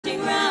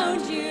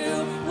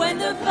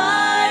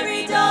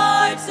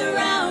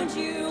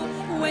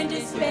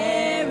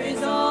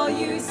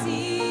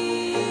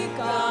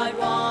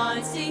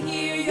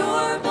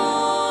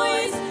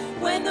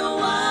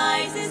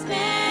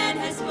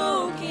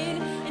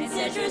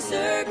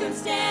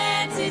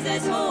circumstances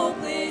as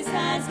hopeless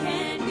as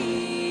can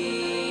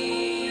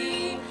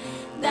be.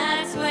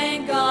 That's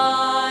when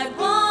God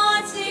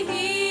wants to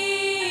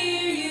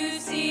hear you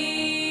sing.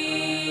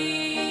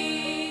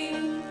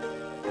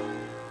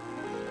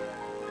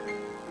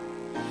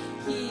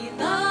 He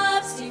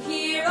loves to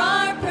hear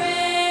our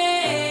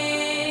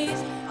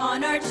praise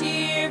on our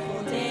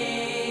cheerful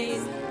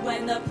days,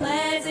 when the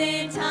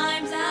pleasant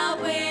times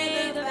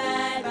outweigh the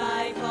bad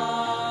by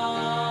far.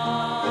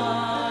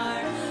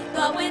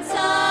 But when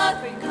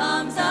suffering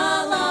comes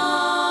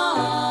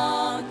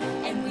along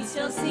and we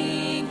still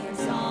sing His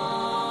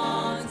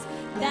songs,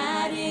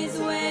 that is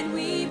when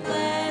we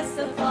bless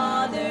the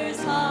Father's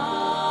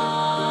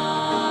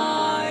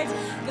heart.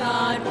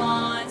 God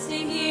wants to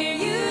hear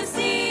you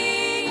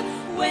sing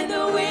when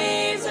the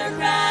waves are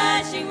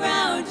crashing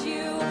round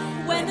you,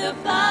 when the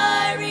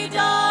fiery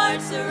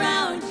darts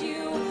surround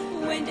you,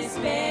 when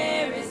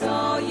despair is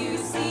all you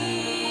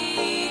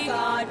see.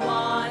 God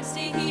wants to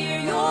hear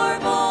your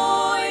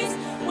voice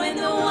when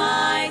the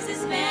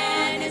wisest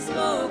man has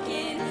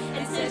spoken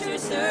and says your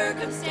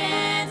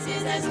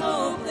circumstances as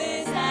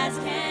hopeless as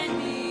can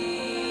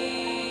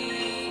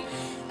be.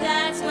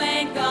 That's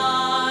when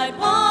God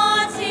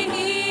wants to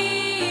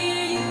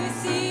hear you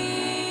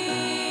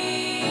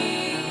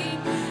sing.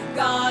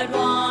 God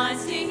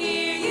wants to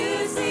hear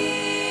you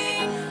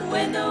sing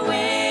when the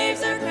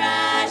waves are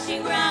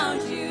crashing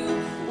round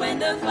you, when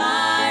the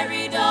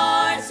fiery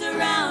darts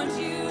surround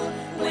you,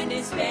 when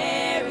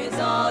despair is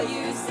all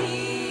you see.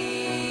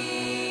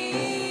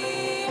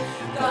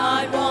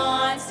 God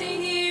wants to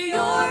hear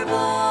your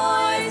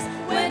voice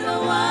when the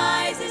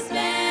wisest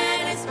man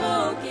has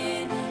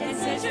spoken and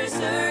says your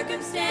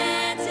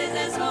circumstances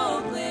as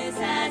hopeless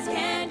as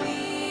can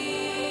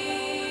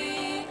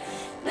be.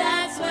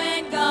 That's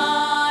when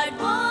God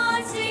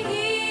wants to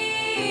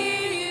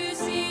hear you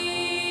sing.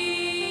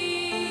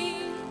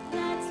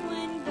 That's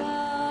when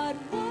God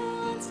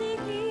wants to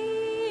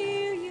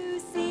hear you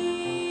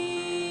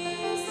sing.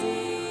 You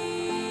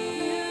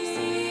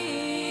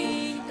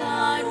sing.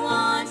 God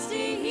wants to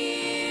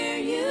hear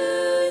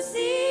you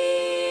sing.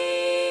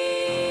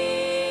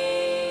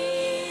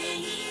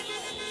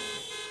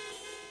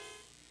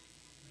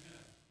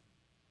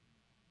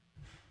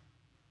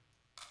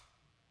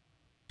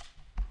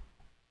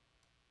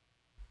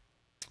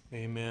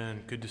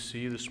 Amen. Good to see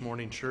you this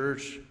morning,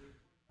 church.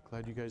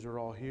 Glad you guys are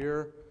all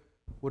here.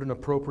 What an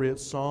appropriate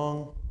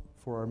song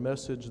for our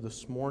message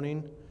this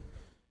morning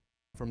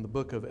from the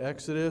book of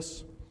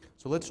Exodus.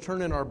 So let's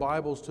turn in our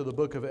Bibles to the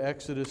book of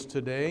Exodus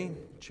today,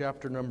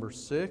 chapter number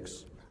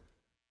 6.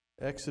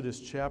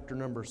 Exodus chapter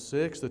number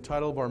 6. The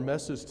title of our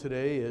message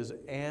today is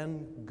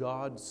 "And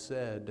God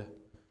Said."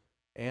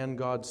 "And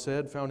God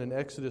Said," found in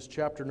Exodus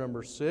chapter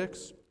number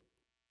 6.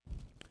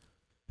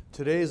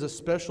 Today is a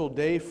special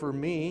day for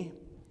me.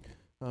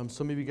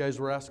 Some of you guys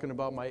were asking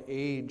about my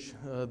age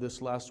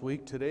this last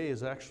week. Today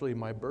is actually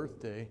my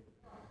birthday.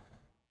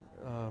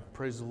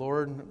 Praise the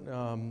Lord.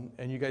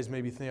 And you guys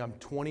maybe think I'm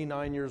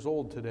 29 years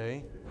old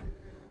today.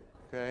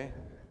 Okay.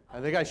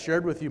 I think I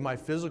shared with you my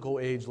physical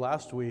age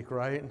last week,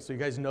 right? And so you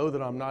guys know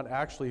that I'm not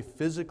actually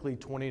physically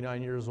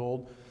 29 years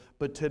old.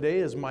 But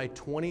today is my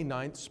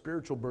 29th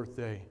spiritual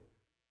birthday.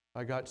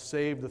 I got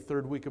saved the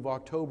third week of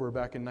October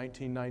back in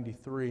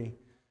 1993.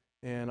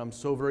 And I'm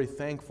so very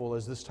thankful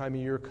as this time of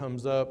year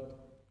comes up.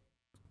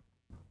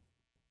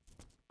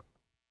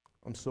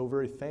 I'm so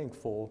very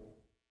thankful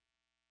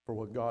for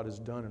what God has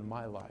done in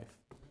my life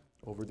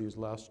over these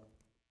last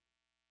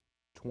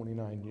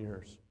 29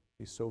 years.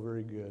 He's so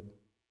very good.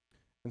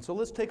 And so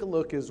let's take a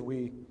look as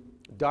we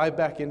dive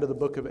back into the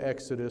book of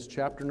Exodus,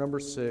 chapter number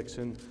 6.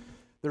 And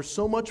there's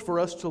so much for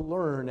us to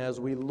learn as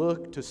we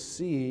look to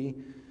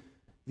see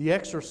the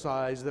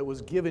exercise that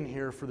was given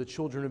here for the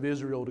children of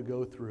Israel to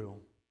go through.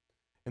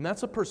 And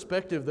that's a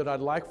perspective that I'd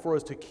like for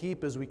us to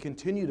keep as we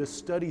continue to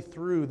study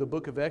through the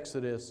book of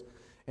Exodus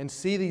and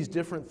see these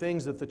different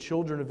things that the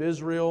children of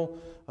Israel,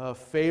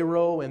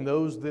 Pharaoh, and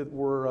those that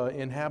were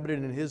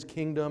inhabited in his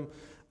kingdom,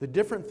 the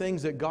different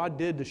things that God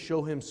did to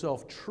show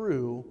Himself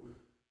true,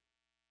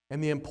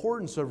 and the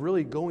importance of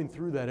really going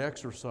through that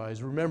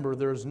exercise. Remember,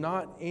 there's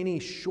not any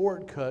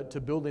shortcut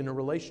to building a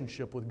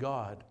relationship with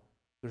God.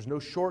 There's no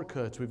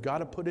shortcuts. We've got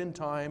to put in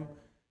time,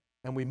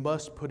 and we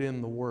must put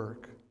in the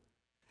work.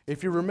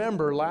 If you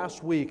remember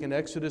last week in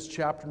Exodus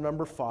chapter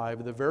number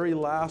 5, the very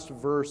last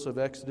verse of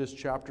Exodus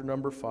chapter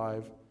number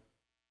 5,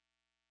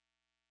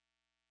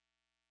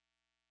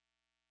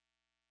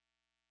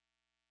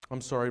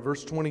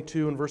 verse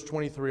 22 and verse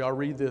 23, I'll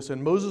read this.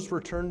 "And Moses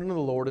returned unto the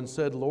Lord and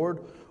said,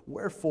 Lord,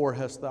 wherefore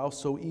hast thou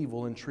so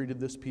evil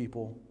entreated this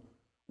people?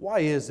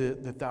 Why is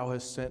it that thou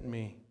hast sent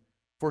me?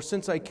 For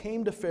since I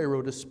came to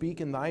Pharaoh to speak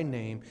in thy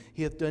name,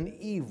 he hath done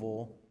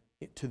evil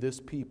to this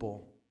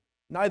people.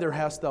 Neither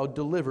hast thou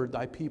delivered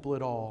thy people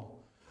at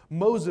all."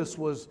 Moses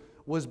was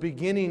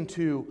beginning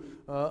to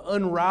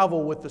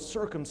unravel with the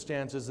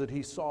circumstances that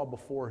he saw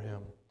before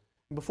him.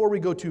 Before we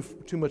go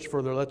too much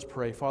further, let's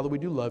pray. Father, we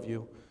do love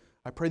you.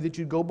 I pray that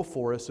you'd go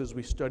before us as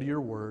we study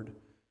your word.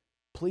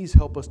 Please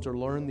help us to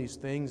learn these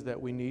things that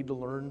we need to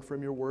learn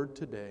from your word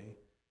today.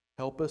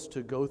 Help us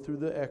to go through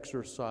the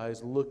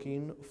exercise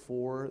looking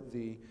for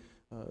the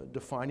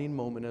defining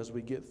moment as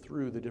we get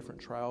through the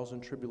different trials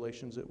and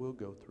tribulations that we'll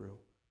go through.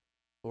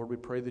 Lord, we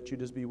pray that you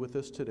just be with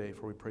us today,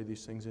 for we pray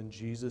these things in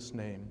Jesus'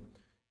 name.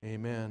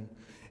 Amen.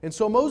 And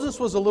so Moses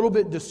was a little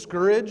bit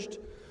discouraged.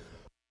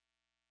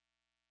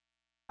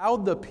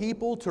 Allowed the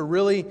people to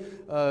really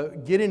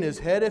get in his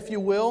head, if you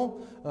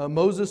will.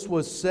 Moses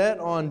was set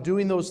on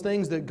doing those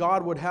things that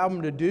God would have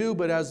him to do,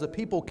 but as the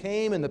people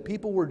came and the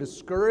people were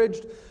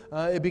discouraged,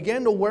 it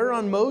began to wear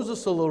on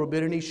Moses a little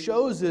bit, and he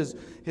shows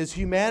his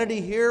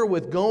humanity here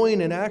with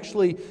going and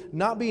actually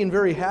not being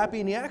very happy,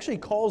 and he actually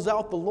calls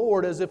out the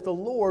Lord as if the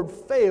Lord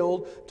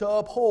failed to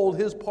uphold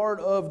his part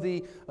of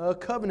the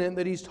covenant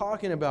that he's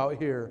talking about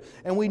here.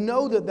 And we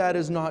know that that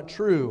is not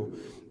true.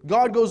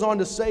 God goes on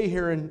to say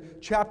here in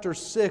chapter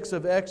 6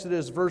 of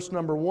Exodus, verse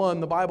number 1,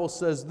 the Bible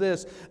says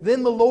this,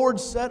 "Then the Lord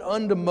said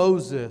unto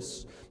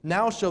Moses,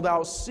 Now shalt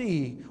thou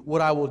see what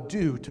I will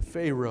do to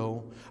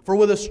Pharaoh. For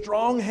with a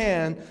strong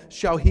hand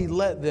shall he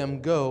let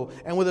them go,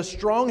 and with a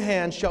strong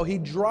hand shall he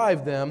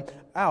drive them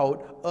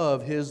out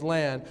of his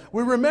land."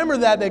 We remember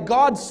that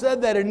God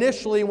said that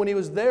initially when he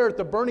was there at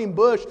the burning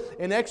bush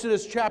in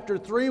Exodus chapter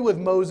 3 with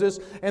Moses.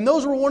 And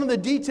those were one of the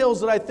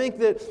details that I think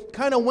that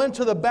kind of went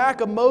to the back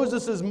of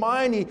Moses'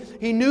 mind.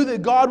 He knew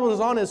that God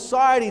was on his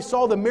side. He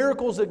saw the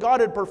miracles that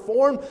God had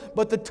performed.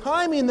 But the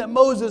timing that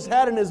Moses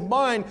had in his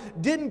mind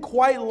didn't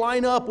quite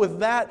line up with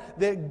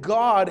that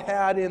God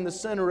had in the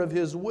center of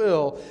his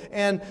will.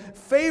 And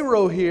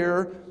Pharaoh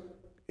here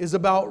is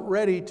about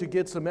ready to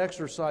get some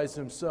exercise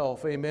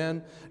himself.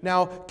 Amen.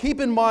 Now, keep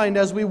in mind,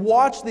 as we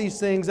watch these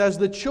things, as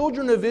the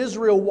children of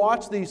Israel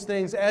watch these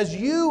things, as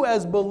you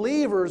as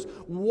believers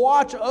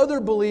watch other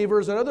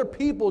believers and other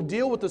people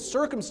deal with the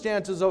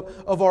circumstances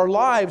of our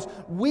lives,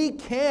 we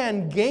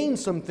can gain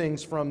some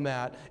things from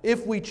that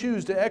if we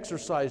choose to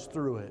exercise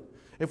through it.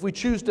 If we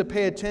choose to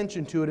pay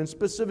attention to it, and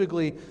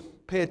specifically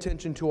pay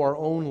attention to our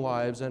own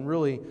lives and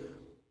really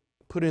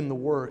put in the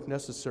work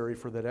necessary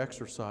for that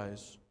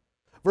exercise.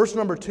 Verse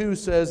number 2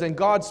 says, "And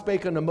God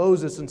spake unto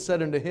Moses and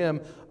said unto him,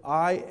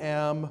 I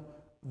am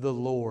the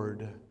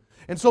Lord."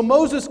 And so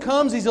Moses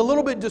comes, he's a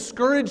little bit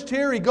discouraged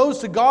here. He goes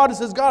to God and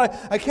says, "God,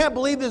 I can't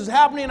believe this is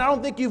happening. I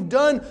don't think you've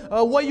done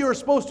what you were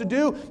supposed to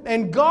do."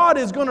 And God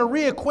is going to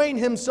reacquaint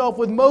himself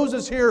with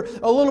Moses here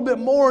a little bit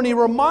more. And he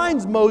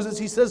reminds Moses,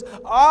 he says,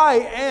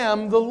 "I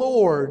am the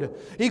Lord."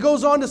 He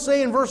goes on to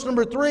say in verse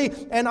number 3,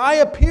 "And I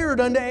appeared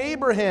unto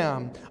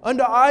Abraham,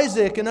 unto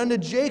Isaac, and unto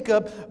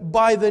Jacob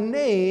by the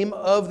name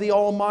of the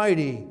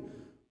Almighty.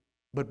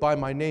 But by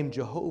my name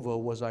Jehovah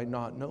was I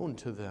not known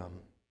to them.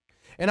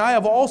 And I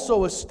have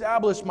also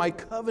established my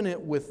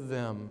covenant with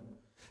them,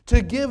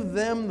 to give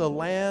them the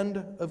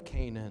land of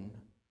Canaan,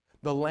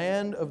 the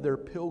land of their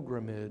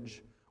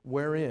pilgrimage,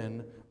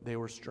 wherein they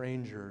were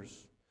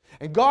strangers."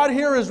 And God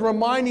here is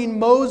reminding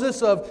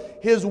Moses of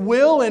His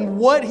will and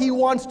what He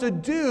wants to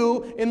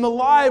do in the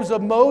lives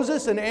of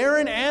Moses and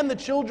Aaron and the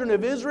children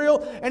of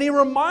Israel. And He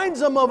reminds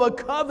them of a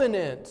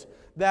covenant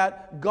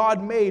that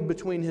God made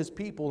between His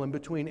people and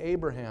between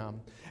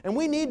Abraham. And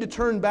we need to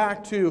turn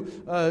back to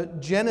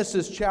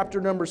Genesis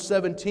chapter number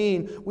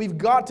 17. We've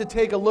got to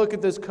take a look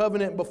at this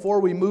covenant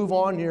before we move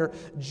on here.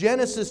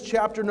 Genesis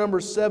chapter number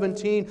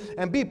 17.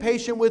 And be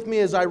patient with me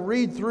as I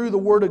read through the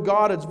Word of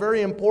God. It's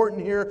very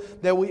important here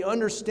that we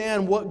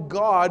understand what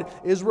God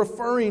is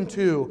referring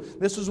to.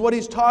 This is what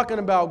He's talking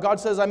about. God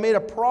says, "I made a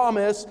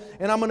promise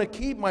and I'm going to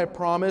keep my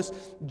promise."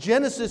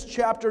 Genesis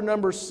chapter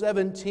number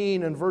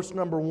 17 and verse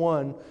number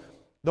 1.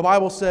 The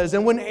Bible says,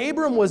 "And when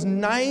Abram was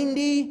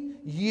 90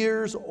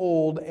 years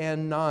old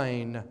and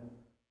 9,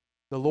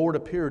 the Lord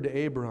appeared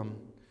to Abram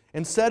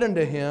and said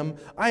unto him,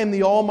 I am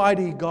the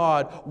Almighty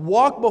God.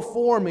 Walk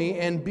before me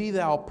and be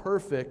thou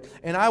perfect,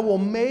 and I will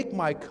make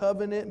my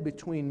covenant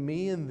between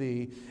me and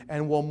thee,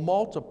 and will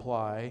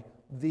multiply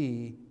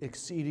thee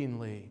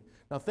exceedingly."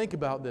 Now think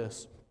about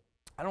this.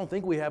 I don't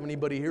think we have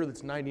anybody here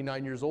that's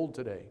 99 years old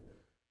today.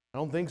 I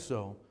don't think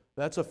so.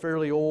 That's a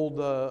fairly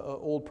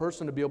old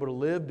person to be able to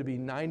live, to be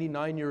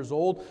 99 years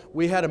old.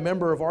 We had a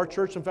member of our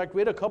church, in fact, we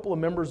had a couple of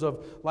members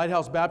of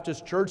Lighthouse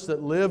Baptist Church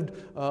that lived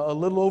a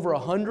little over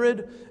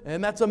 100.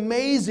 And that's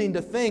amazing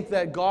to think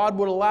that God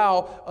would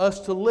allow us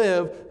to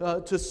live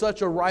to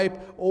such a ripe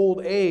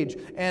old age.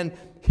 And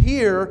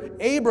here,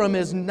 Abram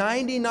is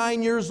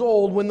 99 years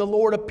old when the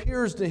Lord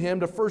appears to him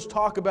to first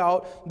talk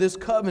about this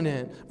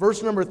covenant.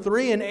 Verse number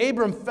 3, "And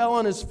Abram fell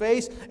on his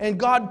face, and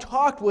God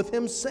talked with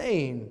him,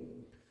 saying,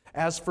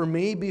 As for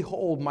me,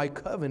 behold, my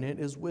covenant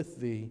is with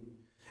thee,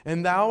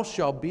 and thou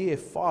shalt be a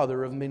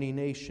father of many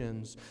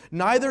nations.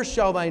 Neither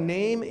shall thy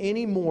name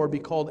any more be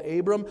called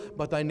Abram,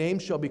 but thy name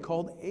shall be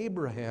called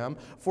Abraham,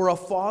 for a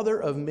father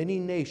of many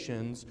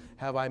nations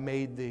have I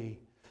made thee."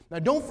 Now,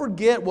 don't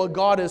forget what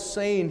God is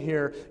saying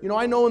here. You know,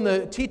 I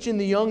know teaching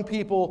the young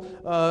people,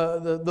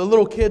 the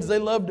little kids, they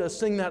love to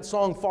sing that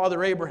song,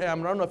 Father Abraham.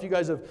 And I don't know if you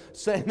guys have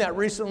sang that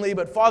recently,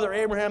 but Father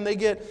Abraham, they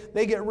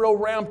get real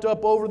ramped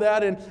up over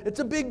that. And it's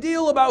a big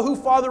deal about who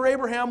Father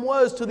Abraham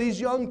was to these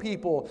young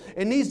people.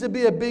 It needs to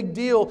be a big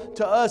deal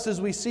to us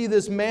as we see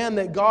this man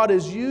that God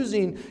is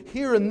using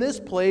here in this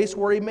place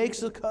where He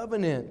makes a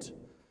covenant.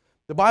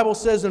 The Bible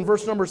says in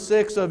verse number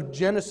 6 of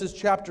Genesis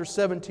chapter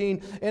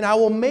 17, "And I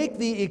will make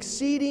thee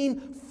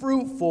exceeding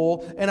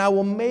fruitful, and I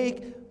will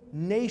make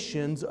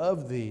nations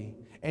of thee,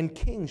 and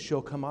kings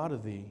shall come out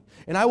of thee.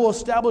 And I will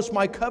establish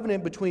my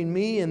covenant between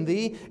me and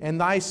thee,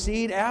 and thy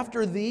seed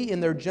after thee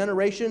in their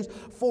generations,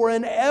 for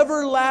an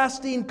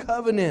everlasting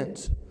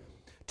covenant,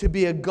 to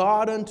be a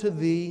God unto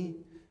thee,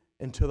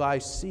 and to thy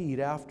seed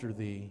after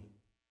thee.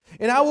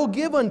 And I will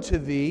give unto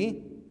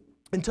thee,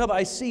 and to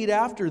thy seed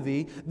after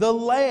thee, the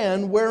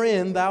land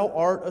wherein thou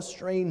art a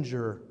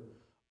stranger,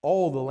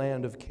 all the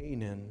land of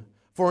Canaan,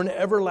 for an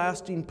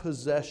everlasting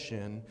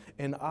possession,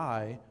 and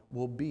I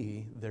will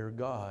be their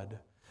God."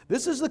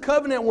 This is the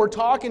covenant we're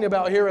talking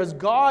about here as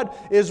God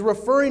is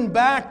referring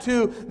back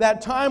to that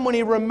time when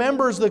He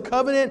remembers the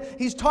covenant.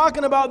 He's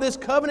talking about this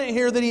covenant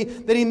here that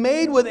he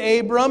made with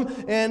Abram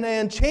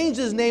and changed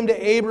his name to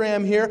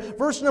Abraham here.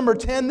 Verse number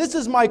 10, "This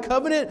is my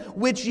covenant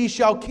which ye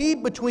shall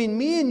keep between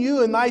me and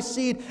you and thy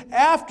seed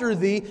after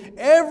thee.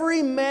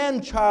 Every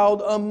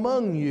man-child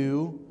among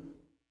you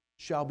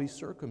shall be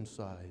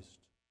circumcised."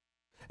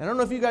 I don't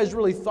know if you guys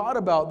really thought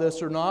about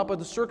this or not, but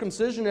the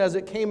circumcision as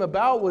it came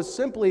about was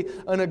simply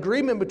an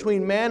agreement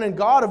between man and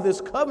God of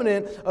this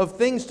covenant of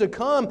things to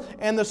come.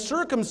 And the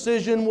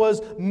circumcision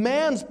was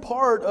man's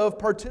part of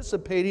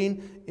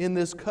participating in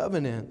this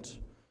covenant.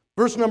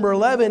 Verse number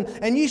 11,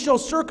 "And ye shall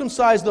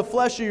circumcise the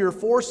flesh of your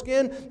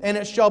foreskin, and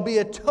it shall be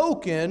a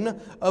token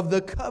of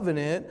the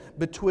covenant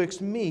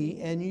betwixt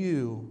me and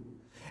you.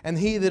 And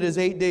he that is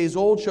 8 days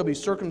old shall be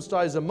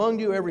circumcised among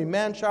you, every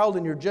man-child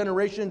in your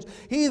generations.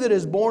 He that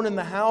is born in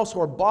the house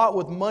or bought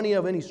with money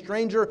of any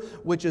stranger,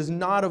 which is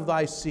not of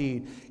thy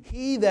seed.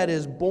 He that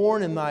is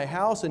born in thy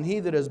house and he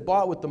that is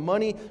bought with the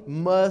money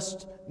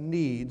must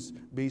needs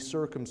be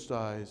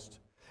circumcised."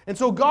 And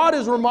so God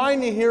is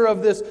reminding here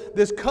of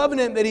this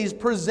covenant that He's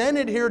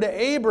presented here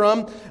to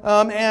Abram.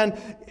 And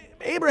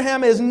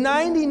Abraham is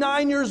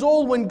 99 years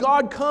old when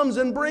God comes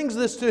and brings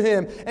this to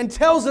him and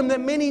tells him that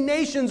many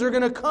nations are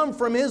going to come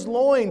from his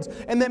loins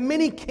and that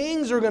many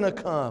kings are going to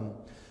come.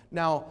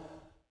 Now,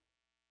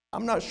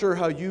 I'm not sure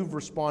how you've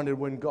responded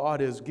when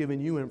God has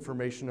given you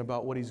information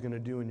about what He's going to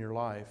do in your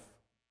life.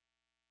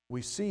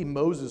 We see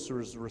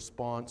Moses'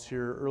 response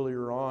here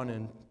earlier on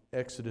in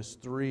Exodus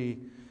 3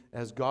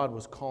 as God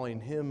was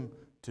calling him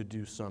to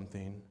do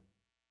something.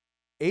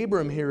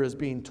 Abram here is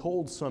being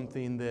told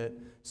something that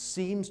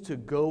seems to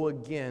go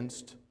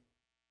against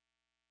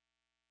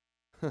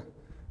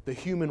the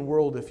human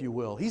world, if you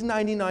will. He's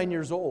 99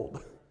 years old.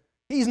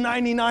 He's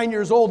 99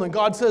 years old, and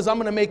God says, "I'm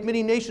going to make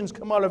many nations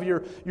come out of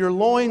your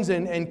loins,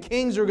 and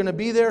kings are going to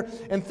be there."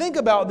 And think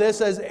about this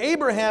as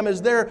Abraham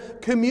is there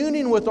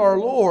communing with our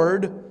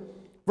Lord.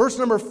 Verse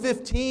number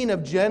 15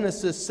 of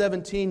Genesis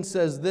 17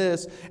 says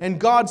this, "And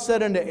God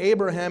said unto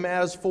Abraham,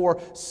 As for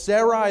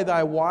Sarai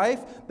thy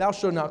wife, thou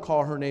shalt not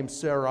call her name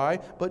Sarai,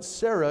 but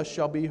Sarah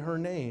shall be her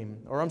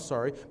name."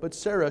 But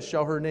Sarah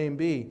shall her name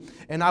be.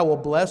 "And I will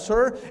bless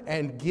her,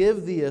 and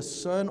give thee a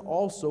son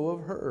also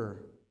of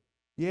her.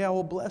 Yea, I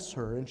will bless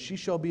her, and she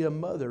shall be a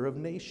mother of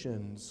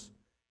nations.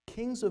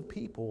 Kings of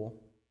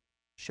people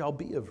shall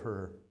be of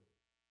her."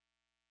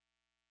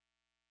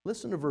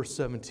 Listen to verse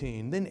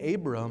 17. "Then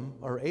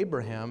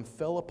Abraham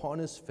fell upon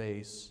his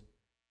face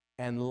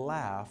and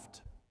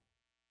laughed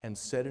and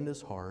said in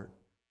his heart,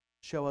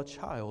 Shall a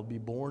child be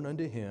born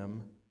unto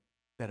him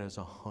that is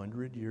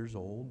 100 years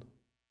old?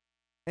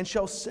 And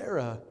shall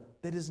Sarah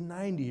that is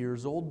 90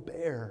 years old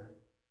bear?"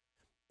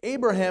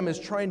 Abraham is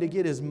trying to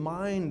get his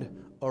mind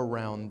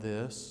around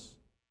this.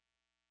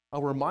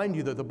 I'll remind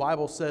you that the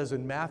Bible says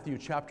in Matthew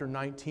chapter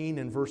 19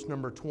 and verse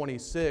number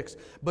 26,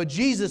 "But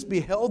Jesus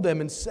beheld them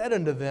and said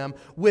unto them,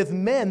 With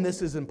men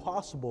this is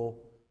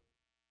impossible,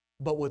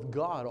 but with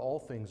God all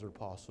things are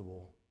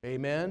possible."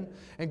 Amen?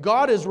 And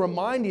God is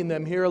reminding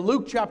them here.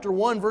 Luke chapter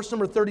 1 verse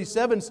number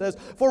 37 says,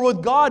 "For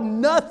with God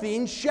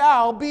nothing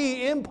shall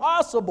be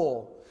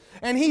impossible."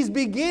 And He's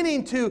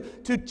beginning to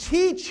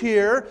teach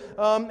here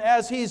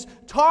as He's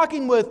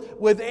talking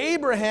with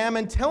Abraham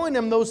and telling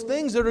him those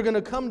things that are going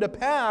to come to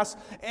pass.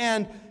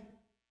 And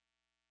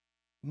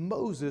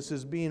Moses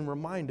is being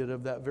reminded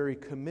of that very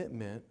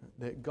commitment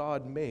that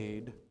God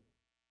made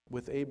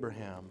with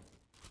Abraham.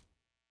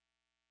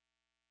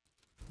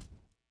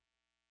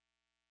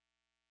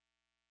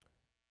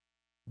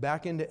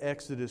 Back into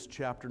Exodus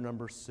chapter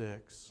number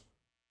 6,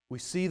 we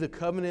see the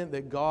covenant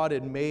that God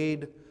had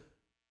made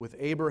with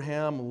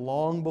Abraham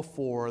long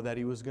before, that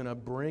He was going to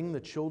bring the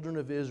children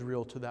of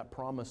Israel to that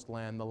promised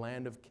land, the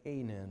land of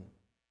Canaan.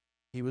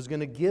 He was going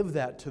to give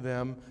that to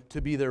them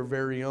to be their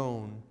very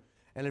own.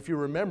 And if you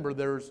remember,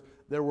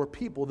 there were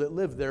people that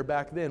lived there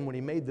back then when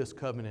He made this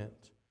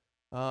covenant.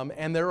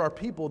 And there are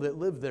people that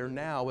live there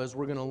now, as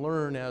we're going to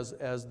learn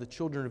as the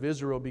children of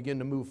Israel begin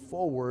to move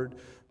forward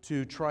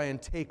to try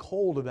and take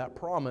hold of that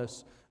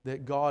promise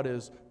that God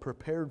has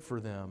prepared for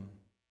them.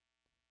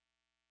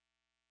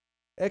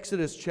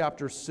 Exodus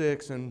chapter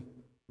 6 and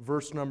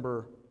verse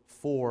number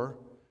 4.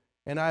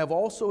 And I have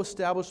also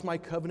established my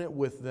covenant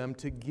with them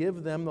to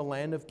give them the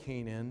land of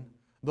Canaan,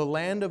 the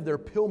land of their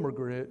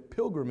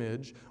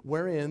pilgrimage,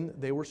 wherein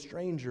they were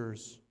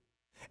strangers.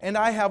 And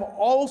I have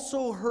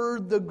also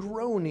heard the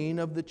groaning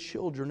of the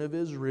children of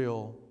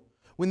Israel,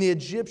 when the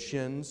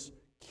Egyptians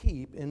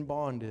keep in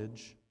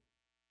bondage.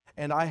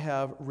 And I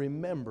have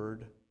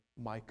remembered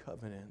my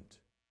covenant.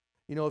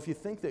 You know, if you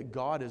think that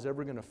God is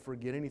ever going to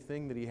forget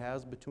anything that He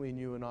has between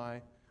you and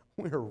I,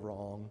 we're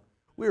wrong.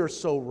 We are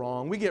so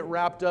wrong. We get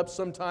wrapped up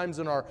sometimes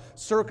in our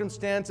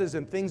circumstances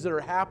and things that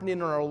are happening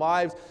in our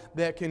lives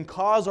that can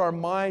cause our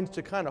minds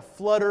to kind of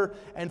flutter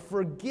and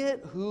forget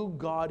who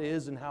God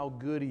is and how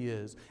good He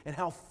is and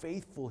how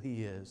faithful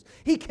He is.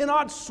 He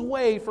cannot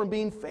sway from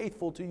being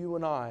faithful to you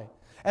and I.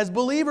 As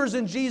believers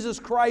in Jesus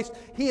Christ,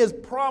 He has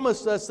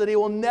promised us that He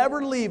will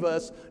never leave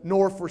us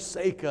nor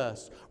forsake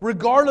us,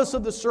 regardless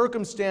of the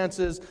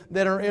circumstances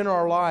that are in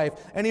our life.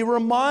 And He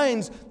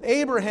reminds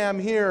Abraham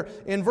here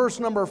in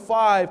verse number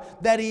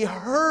 5 that he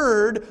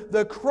heard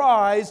the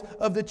cries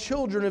of the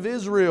children of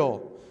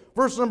Israel.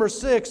 Verse number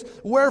 6,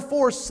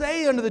 wherefore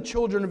say unto the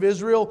children of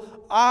Israel,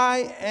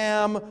 I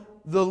am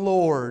the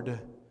Lord,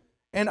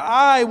 and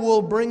I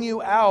will bring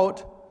you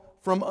out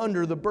from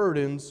under the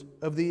burdens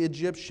of the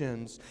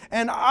Egyptians.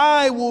 And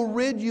I will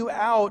rid you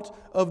out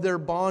of their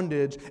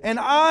bondage. And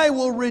I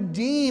will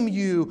redeem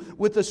you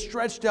with a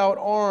stretched out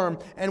arm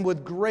and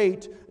with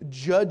great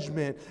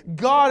judgment.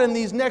 God, in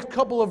these next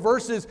couple of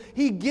verses,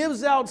 He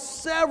gives out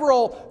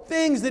several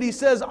things that He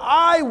says,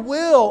 I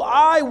will,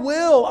 I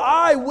will,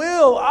 I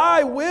will,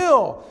 I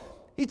will.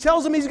 He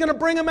tells them He's going to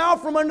bring them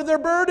out from under their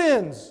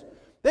burdens.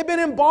 They've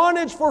been in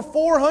bondage for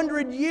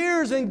 400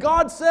 years, and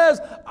God says,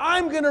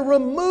 I'm going to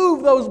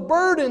remove those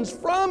burdens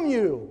from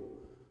you.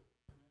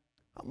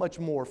 How much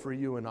more for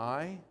you and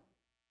I?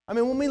 I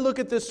mean, when we look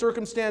at this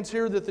circumstance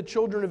here that the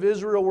children of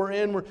Israel were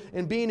in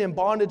and being in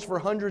bondage for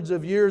hundreds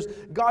of years,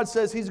 God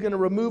says He's going to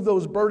remove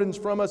those burdens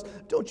from us.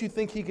 Don't you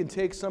think He can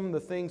take some of the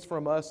things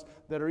from us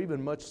that are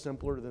even much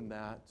simpler than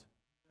that?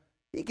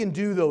 He can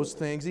do those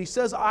things. He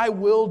says, I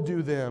will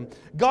do them.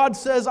 God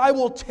says, I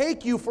will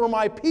take you for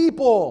my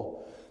people.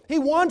 He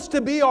wants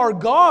to be our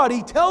God.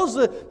 He tells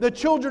the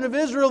children of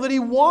Israel that He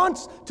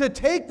wants to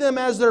take them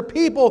as their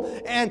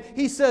people. And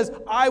He says,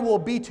 I will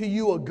be to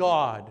you a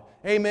God.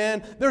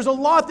 Amen. There's a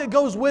lot that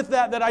goes with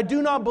that I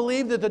do not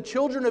believe that the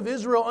children of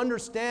Israel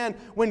understand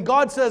when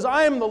God says,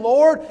 I am the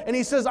Lord, and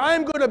He says, I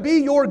am going to be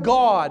your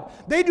God.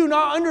 They do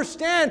not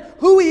understand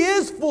who He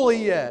is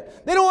fully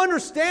yet. They don't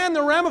understand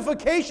the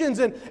ramifications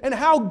and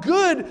how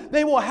good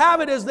they will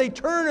have it as they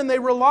turn and they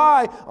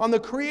rely on the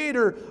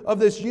Creator of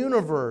this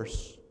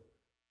universe.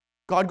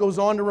 God goes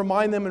on to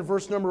remind them in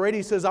verse number 8,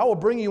 He says, I will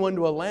bring you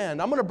unto a land.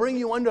 I'm going to bring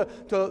you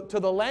to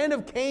the land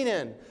of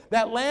Canaan,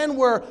 that land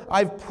where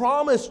I've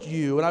promised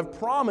you, and I've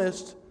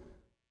promised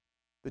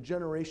the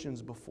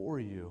generations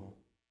before you.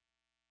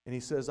 And He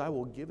says, I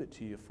will give it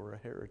to you for a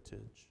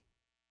heritage.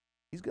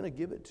 He's going to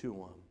give it to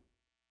them.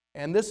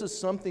 And this is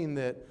something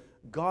that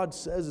God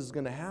says is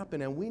going to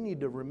happen, and we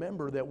need to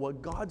remember that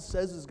what God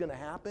says is going to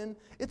happen,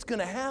 it's going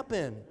to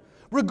happen.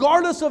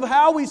 Regardless of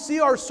how we see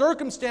our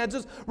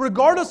circumstances,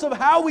 regardless of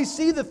how we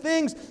see the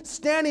things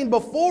standing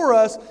before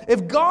us,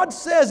 if God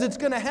says it's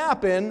going to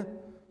happen,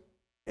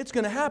 it's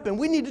going to happen.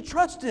 We need to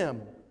trust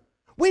Him.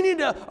 We need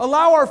to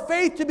allow our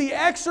faith to be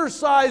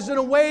exercised in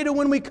a way to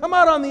when we come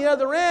out on the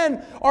other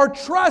end, our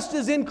trust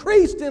is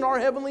increased in our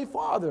Heavenly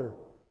Father.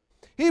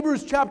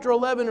 Hebrews chapter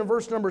 11 and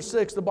verse number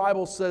 6, the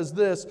Bible says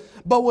this,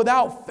 but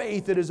without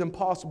faith it is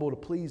impossible to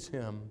please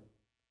Him.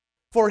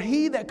 For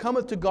he that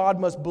cometh to God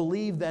must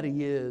believe that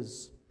He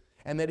is,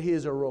 and that He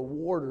is a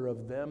rewarder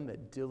of them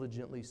that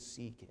diligently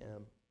seek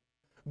Him.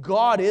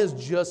 God is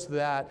just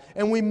that,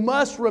 and we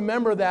must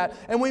remember that,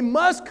 and we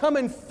must come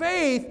in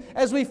faith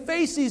as we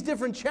face these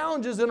different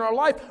challenges in our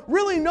life,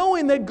 really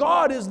knowing that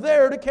God is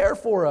there to care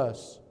for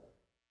us.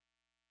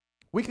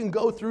 We can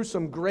go through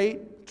some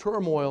great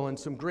turmoil and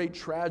some great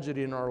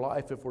tragedy in our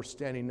life if we're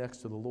standing next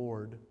to the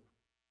Lord.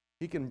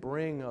 He can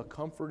bring a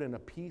comfort and a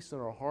peace in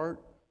our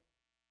heart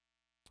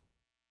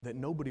that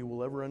nobody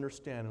will ever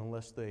understand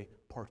unless they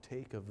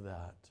partake of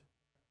that.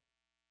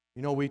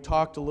 You know, we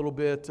talked a little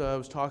bit, I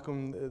was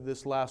talking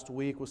this last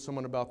week with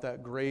someone about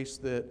that grace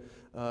that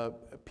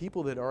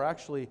people that are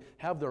actually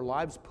have their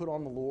lives put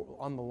on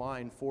the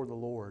line for the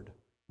Lord,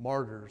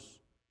 martyrs,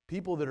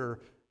 people that are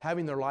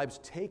having their lives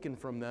taken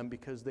from them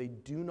because they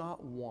do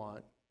not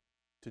want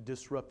to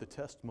disrupt the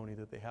testimony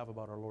that they have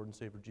about our Lord and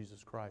Savior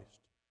Jesus Christ.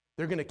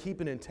 They're going to keep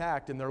it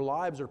intact, and their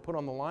lives are put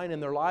on the line,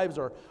 and their lives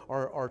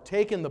are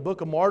taken. The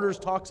book of Martyrs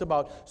talks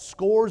about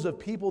scores of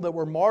people that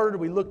were martyred.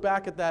 We look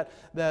back at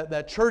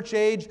that church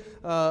age,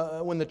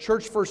 when the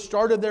church first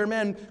started there,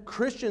 man,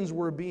 Christians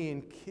were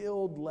being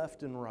killed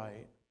left and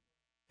right.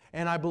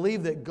 And I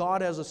believe that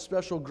God has a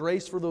special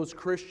grace for those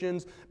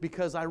Christians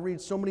because I read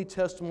so many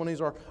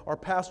testimonies. Our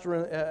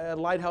pastor at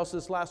Lighthouse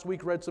this last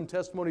week read some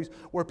testimonies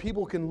where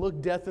people can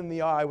look death in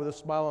the eye with a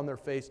smile on their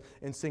face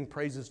and sing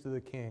praises to the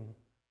King.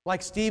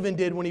 Like Stephen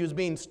did when he was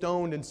being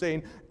stoned and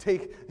saying,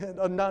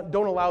 don't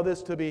allow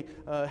this to be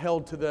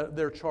held to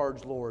their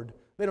charge, Lord.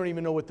 They don't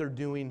even know what they're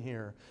doing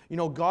here. You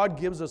know, God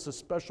gives us a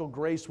special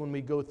grace when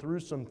we go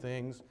through some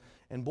things.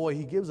 And boy,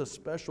 He gives a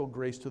special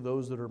grace to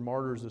those that are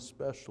martyrs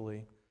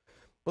especially.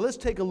 But let's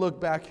take a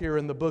look back here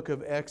in the book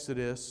of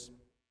Exodus,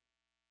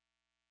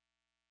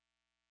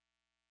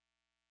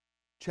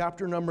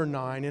 chapter number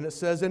 9, and it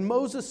says, And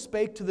Moses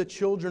spake to the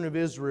children of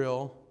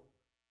Israel,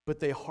 but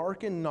they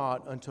hearkened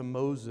not unto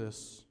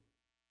Moses.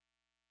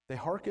 They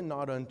hearkened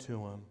not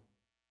unto him.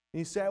 And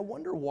you say, I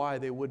wonder why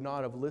they would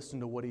not have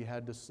listened to what he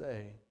had to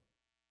say.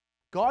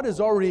 God has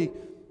already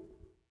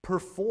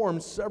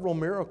performed several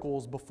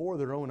miracles before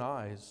their own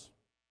eyes.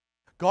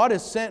 God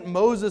has sent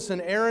Moses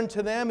and Aaron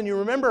to them, and you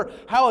remember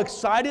how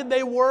excited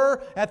they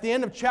were at the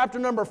end of chapter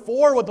number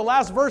 4, what the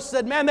last verse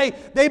said, man,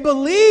 they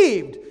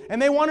believed,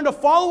 and they wanted to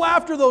follow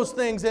after those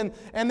things, and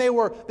they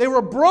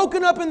were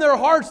broken up in their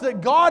hearts that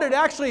God had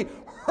actually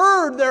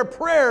heard their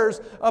prayers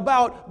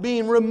about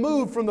being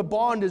removed from the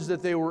bondage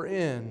that they were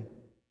in.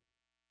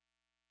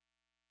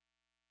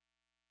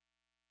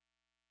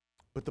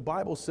 But the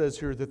Bible says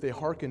here that they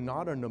hearkened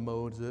not unto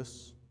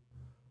Moses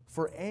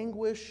for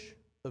anguish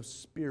of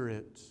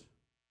spirit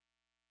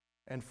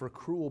and for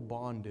cruel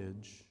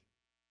bondage.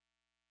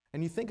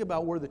 And you think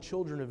about where the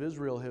children of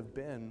Israel have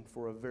been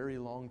for a very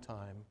long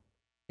time,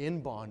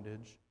 in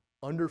bondage,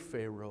 under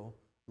Pharaoh,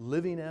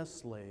 living as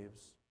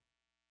slaves.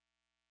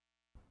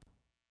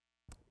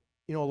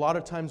 You know, a lot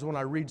of times when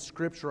I read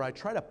Scripture, I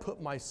try to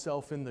put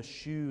myself in the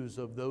shoes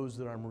of those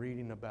that I'm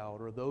reading about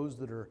or those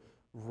that are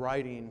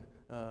writing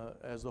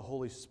as the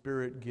Holy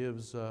Spirit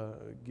gives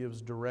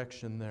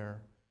direction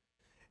there.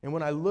 And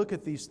when I look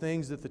at these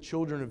things that the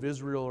children of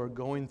Israel are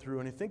going through,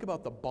 and I think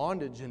about the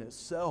bondage in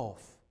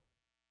itself,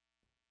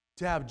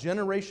 to have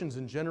generations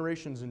and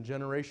generations and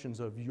generations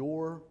of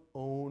your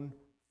own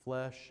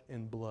flesh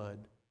and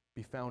blood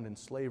be found in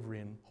slavery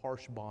and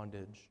harsh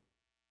bondage.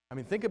 I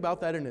mean, think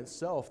about that in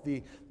itself.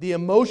 The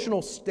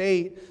emotional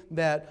state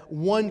that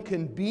one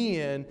can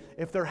be in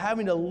if they're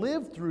having to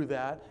live through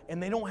that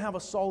and they don't have a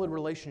solid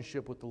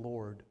relationship with the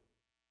Lord.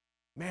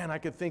 Man, I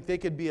could think they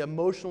could be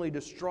emotionally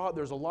distraught.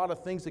 There's a lot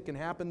of things that can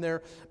happen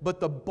there.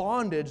 But the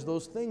bondage,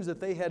 those things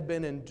that they had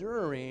been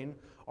enduring,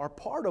 are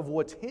part of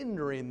what's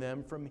hindering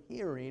them from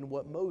hearing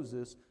what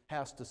Moses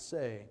has to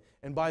say.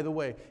 And by the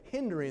way,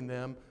 hindering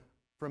them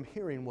from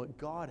hearing what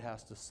God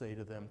has to say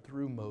to them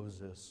through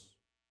Moses.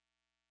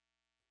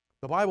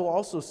 The Bible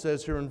also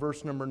says here in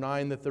verse number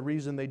 9 that the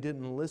reason they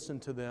didn't listen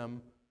to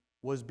them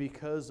was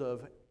because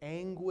of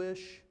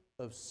anguish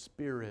of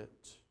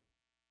spirit.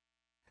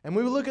 And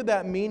when we look at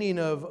that meaning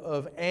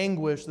of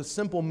anguish, the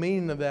simple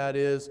meaning of that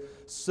is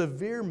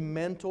severe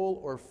mental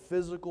or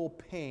physical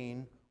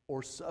pain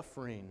or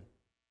suffering.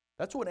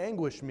 That's what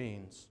anguish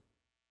means.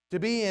 To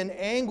be in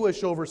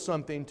anguish over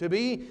something, to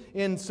be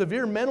in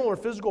severe mental or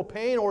physical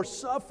pain or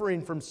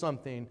suffering from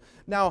something.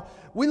 Now,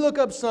 we look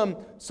up some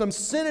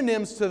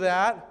synonyms to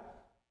that.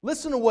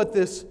 Listen to what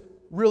this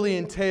really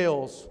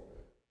entails.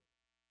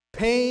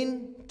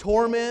 Pain,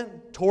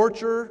 torment,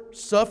 torture,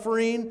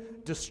 suffering,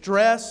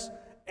 distress,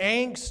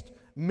 angst,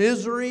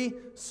 misery,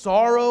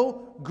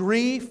 sorrow,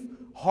 grief,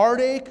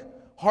 heartache,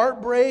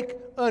 heartbreak,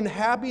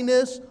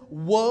 unhappiness,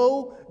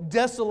 woe,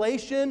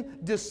 desolation,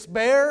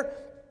 despair.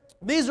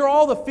 These are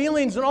all the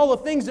feelings and all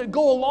the things that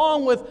go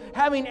along with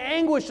having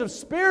anguish of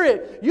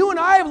spirit. You and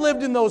I have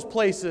lived in those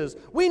places.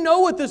 We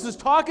know what this is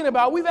talking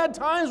about. We've had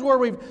times where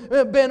we've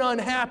been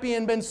unhappy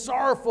and been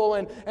sorrowful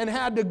and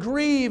had to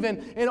grieve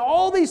and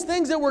all these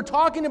things that we're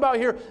talking about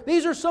here.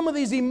 These are some of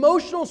these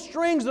emotional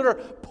strings that are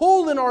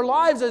pulled in our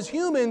lives as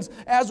humans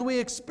as we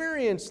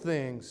experience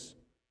things.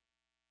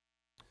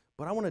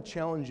 But I want to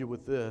challenge you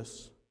with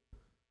this.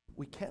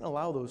 We can't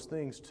allow those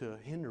things to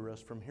hinder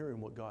us from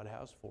hearing what God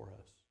has for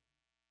us.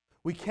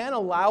 We can't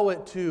allow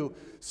it to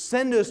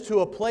send us to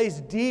a place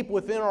deep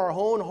within our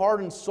own heart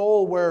and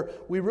soul where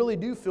we really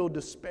do feel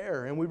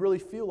despair and we really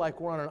feel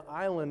like we're on an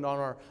island on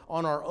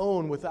our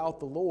own without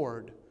the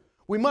Lord.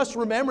 We must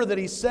remember that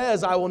He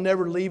says, I will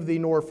never leave thee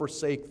nor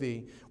forsake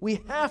thee.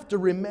 We have to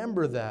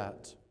remember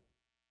that.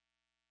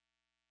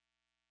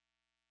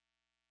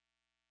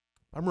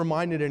 I'm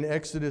reminded in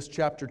Exodus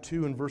chapter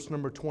 2 and verse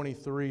number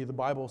 23, the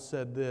Bible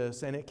said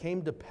this, And it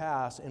came to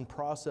pass in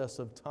process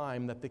of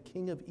time that the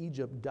king of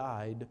Egypt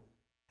died,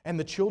 and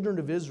the children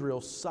of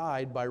Israel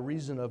sighed by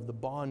reason of the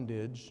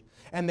bondage,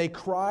 and they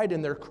cried,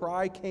 and their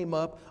cry came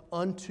up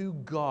unto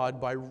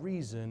God by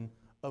reason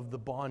of the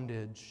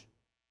bondage.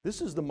 This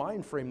is the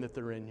mind frame that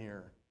they're in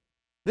here.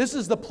 This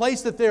is the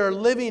place that they are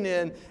living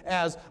in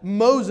as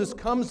Moses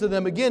comes to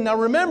them again. Now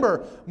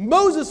remember,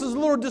 Moses is a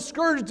little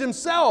discouraged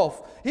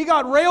himself. He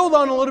got railed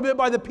on a little bit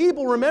by the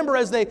people. Remember,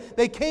 as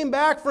they came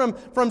back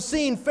from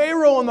seeing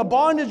Pharaoh and the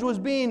bondage was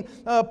being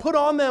put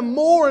on them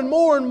more and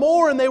more and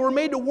more, and they were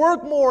made to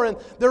work more, and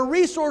their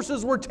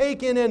resources were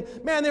taken, and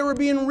man, they were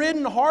being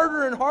ridden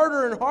harder and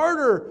harder and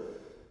harder.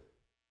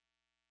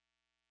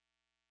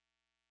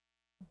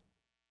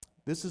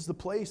 This is the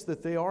place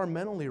that they are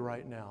mentally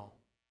right now.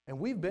 And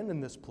we've been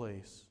in this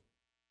place.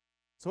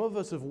 Some of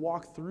us have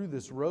walked through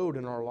this road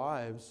in our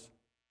lives.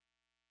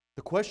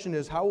 The question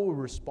is, how will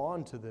we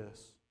respond to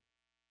this?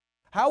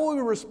 How will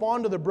we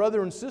respond to the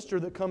brother and sister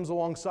that comes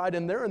alongside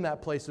and they're in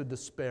that place of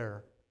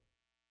despair?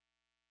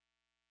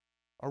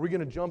 Are we going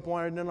to jump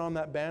right in on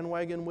that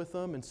bandwagon with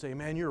them and say,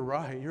 man, you're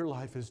right, your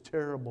life is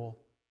terrible.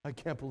 I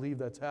can't believe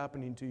that's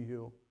happening to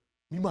you.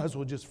 You might as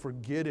well just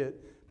forget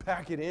it,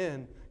 pack it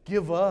in,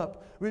 give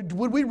up. Would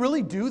we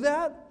really do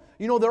that?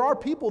 You know, there are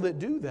people that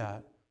do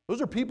that.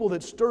 Those are people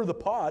that stir the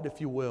pot,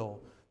 if you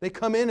will. They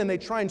come in and they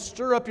try and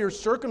stir up your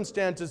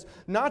circumstances,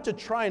 not to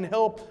try and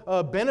help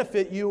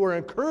benefit you or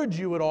encourage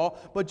you at all,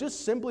 but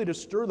just simply to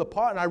stir the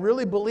pot. And I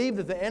really believe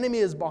that the enemy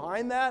is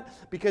behind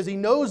that because he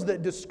knows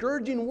that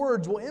discouraging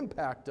words will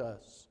impact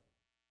us.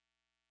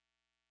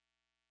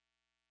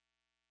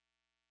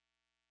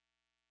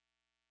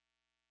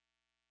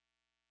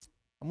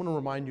 I'm going to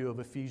remind you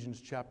of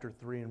Ephesians chapter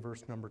 3 and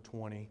verse number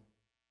 20.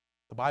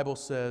 The Bible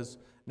says,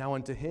 now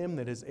unto him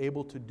that is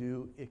able to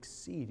do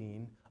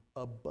exceeding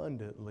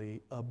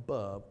abundantly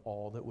above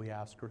all that we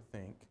ask or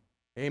think.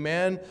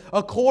 Amen?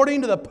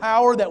 According to the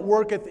power that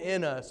worketh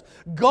in us.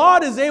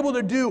 God is able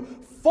to do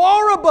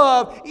far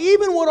above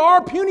even what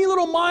our puny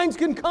little minds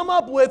can come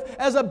up with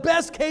as a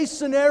best case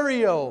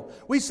scenario.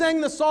 We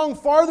sang the song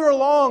Farther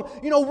Along.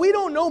 You know, we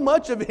don't know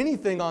much of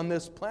anything on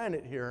this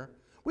planet here.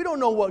 We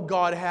don't know what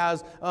God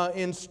has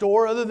in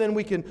store other than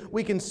we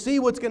can see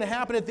what's going to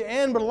happen at the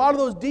end, but a lot of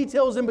those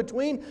details in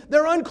between,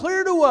 they're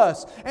unclear to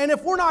us. And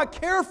if we're not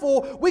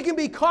careful, we can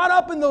be caught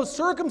up in those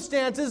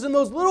circumstances and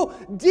those little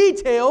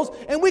details,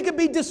 and we can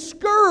be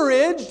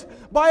discouraged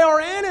by our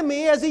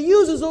enemy as he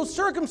uses those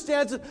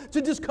circumstances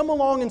to just come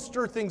along and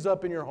stir things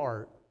up in your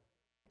heart.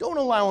 Don't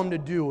allow him to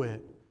do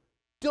it.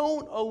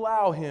 Don't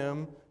allow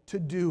him to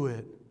do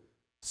it.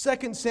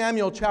 2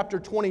 Samuel chapter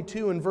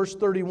 22 and verse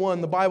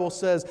 31, the Bible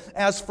says,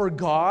 as for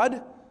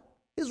God,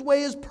 his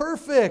way is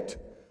perfect.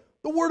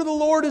 The word of the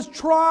Lord is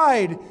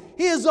tried.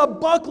 He is a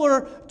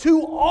buckler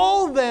to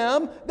all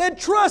them that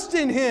trust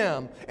in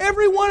him.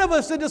 Every one of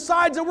us that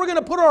decides that we're going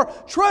to put our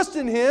trust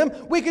in him,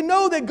 we can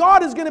know that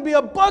God is going to be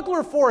a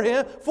buckler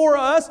for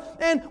us,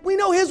 and we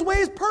know his way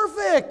is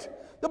perfect.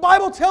 The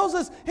Bible tells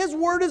us his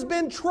word has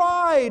been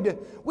tried.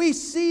 We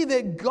see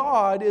that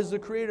God is the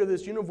creator of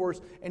this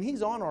universe, and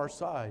he's on our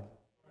side.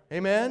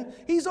 Amen?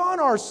 He's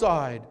on our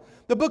side.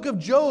 The book of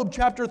Job,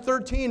 chapter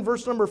 13,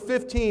 verse number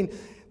 15,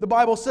 the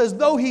Bible says,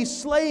 though he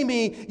slay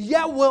me,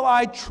 yet will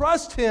I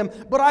trust him,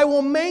 but I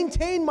will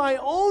maintain my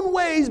own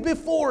ways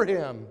before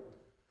him.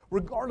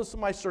 Regardless of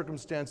my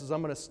circumstances,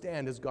 I'm going to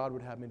stand as God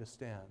would have me to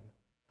stand.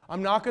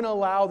 I'm not going to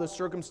allow the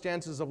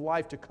circumstances of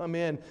life to come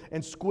in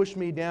and squish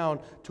me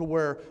down to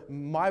where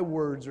my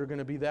words are going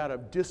to be that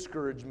of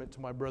discouragement to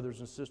my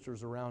brothers and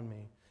sisters around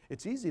me.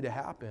 It's easy to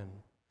happen.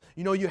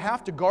 You know, you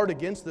have to guard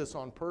against this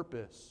on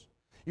purpose.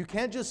 You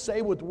can't just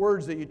say with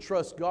words that you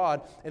trust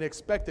God and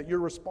expect that your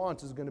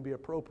response is going to be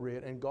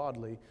appropriate and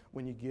godly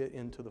when you get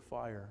into the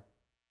fire.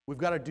 We've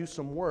got to do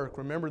some work.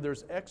 Remember,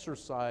 there's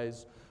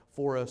exercise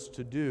for us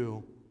to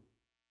do.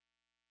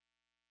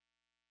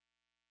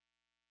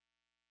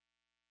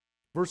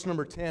 Verse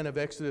number 10 of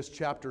Exodus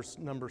chapter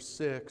number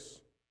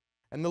 6.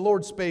 And the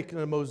Lord spake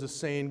unto Moses,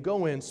 saying,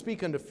 go in,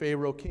 speak unto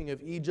Pharaoh, king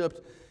of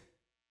Egypt,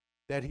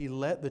 that he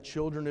let the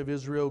children of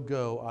Israel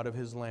go out of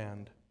his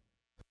land.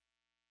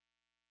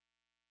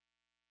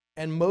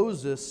 And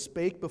Moses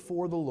spake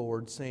before the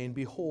Lord, saying,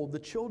 behold, the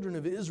children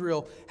of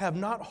Israel have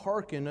not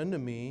hearkened unto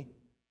me.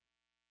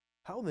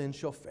 How then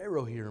shall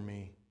Pharaoh hear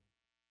me?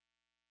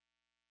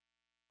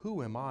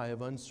 Who am I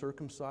of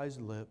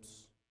uncircumcised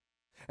lips?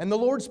 And the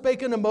Lord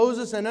spake unto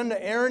Moses and unto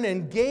Aaron,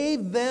 and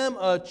gave them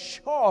a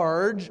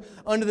charge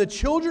unto the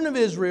children of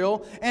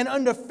Israel and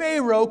unto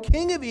Pharaoh,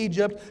 king of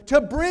Egypt,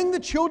 to bring the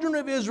children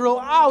of Israel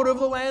out of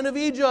the land of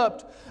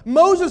Egypt.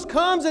 Moses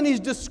comes and he's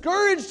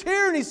discouraged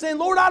here, and he's saying,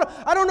 Lord,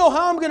 I don't know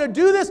how I'm going to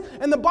do this.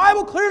 And the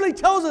Bible clearly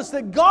tells us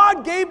that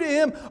God gave to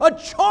him a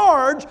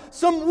charge,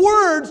 some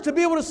words to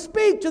be able to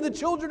speak to the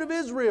children of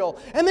Israel.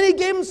 And then he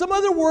gave him some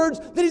other words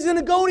that he's going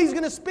to go and he's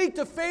going to speak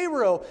to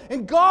Pharaoh.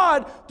 And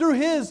God, through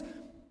his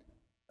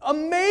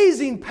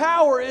amazing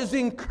power, is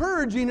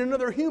encouraging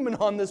another human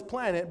on this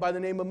planet by the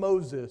name of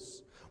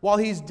Moses. While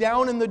he's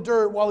down in the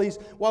dirt, while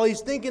he's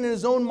thinking in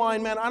his own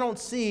mind, man, I don't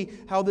see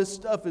how this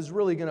stuff is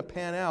really going to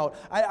pan out.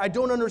 I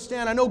don't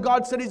understand. I know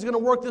God said he's going to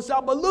work this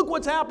out, but look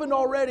what's happened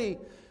already.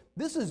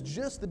 This is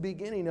just the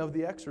beginning of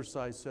the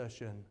exercise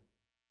session.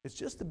 It's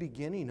just the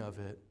beginning of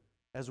it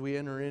as we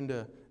enter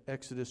into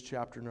Exodus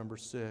chapter number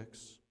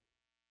 6.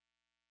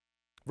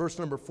 Verse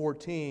number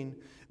 14,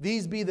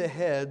 these be the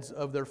heads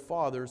of their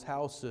fathers'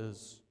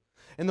 houses.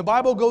 And the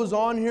Bible goes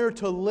on here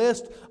to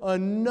list a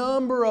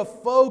number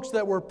of folks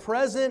that were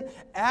present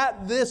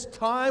at this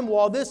time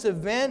while this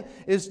event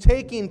is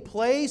taking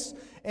place.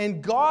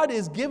 And God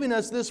is giving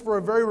us this for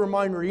a very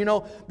reminder. You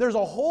know, there's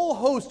a whole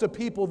host of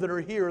people that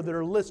are here that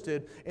are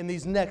listed in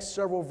these next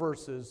several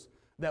verses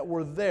that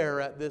were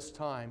there at this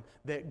time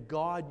that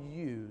God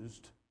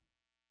used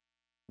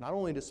not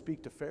only to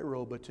speak to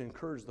Pharaoh, but to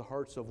encourage the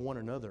hearts of one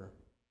another.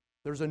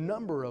 There's a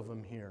number of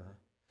them here.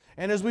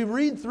 And as we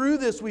read through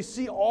this, we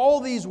see all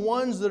these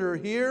ones that are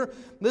here.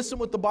 Listen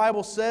what the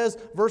Bible says,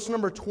 verse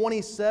number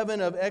 27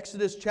 of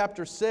Exodus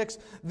chapter 6.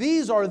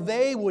 These are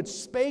they which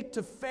spake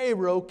to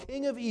Pharaoh,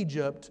 king of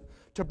Egypt,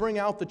 to bring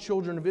out the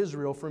children of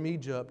Israel from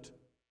Egypt.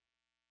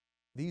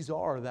 These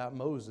are that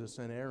Moses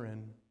and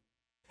Aaron.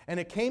 And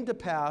it came to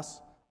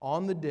pass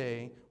on the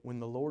day when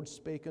the Lord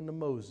spake unto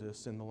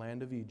Moses in the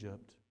land of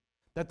Egypt,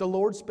 that the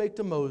Lord spake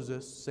to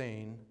Moses,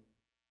 saying,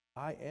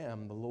 I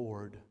am the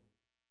Lord.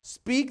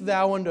 Speak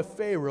thou unto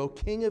Pharaoh,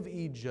 king of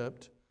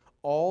Egypt,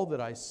 all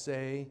that I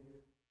say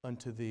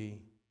unto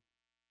thee.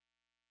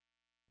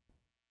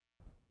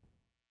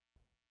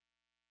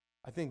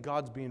 I think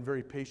God's being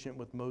very patient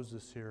with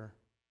Moses here.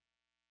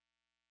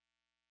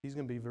 He's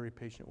going to be very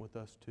patient with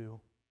us too.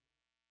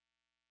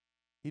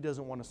 He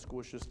doesn't want to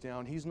squish us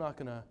down. He's not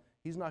going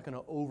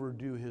to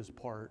overdo His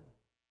part.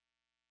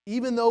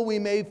 Even though we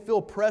may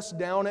feel pressed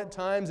down at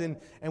times and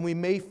we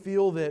may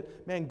feel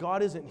that, man,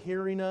 God isn't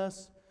hearing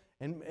us,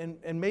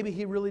 and maybe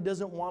He really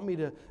doesn't want me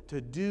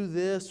to do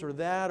this or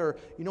that, or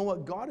you know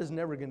what? God is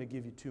never going to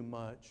give you too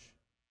much.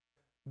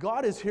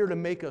 God is here to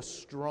make us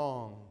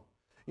strong.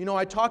 You know,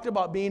 I talked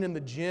about being in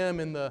the gym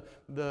and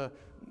the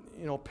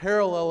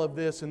parallel of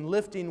this and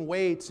lifting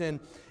weights. And,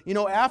 you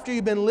know, after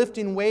you've been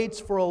lifting weights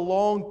for a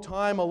long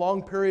time, a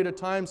long period of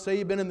time, say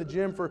you've been in the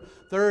gym for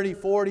 30,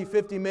 40,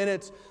 50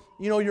 minutes,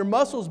 you know, your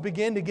muscles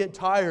begin to get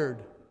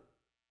tired.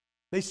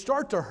 They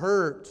start to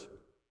hurt.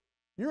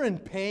 You're in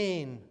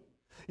pain.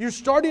 You're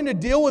starting to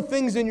deal with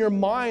things in your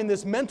mind,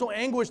 this mental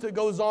anguish that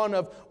goes on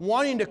of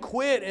wanting to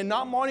quit and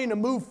not wanting to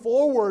move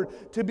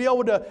forward to be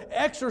able to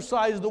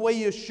exercise the way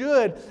you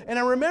should. And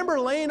I remember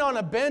laying on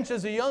a bench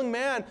as a young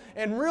man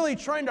and really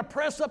trying to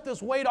press up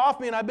this weight off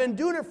me. And I've been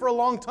doing it for a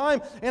long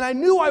time. And I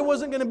knew I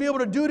wasn't going to be able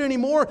to do it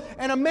anymore.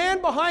 And a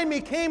man behind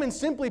me came and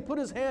simply put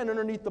his hand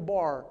underneath the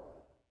bar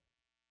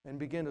and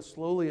began to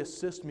slowly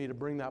assist me to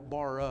bring that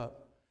bar up.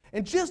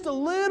 And just a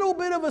little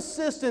bit of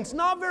assistance,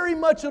 not very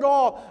much at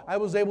all, I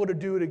was able to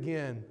do it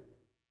again.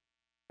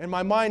 And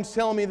my mind's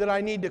telling me that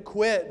I need to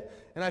quit.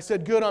 And I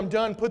said, good, I'm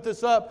done, put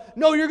this up.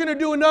 No, you're going to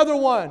do another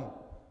one.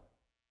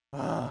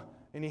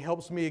 And he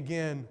helps me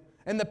again.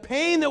 And the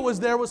pain that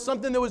was there was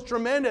something that was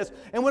tremendous.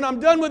 And when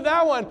I'm done with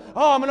that one,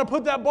 I'm going to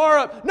put that bar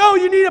up. No,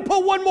 you need to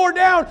put one more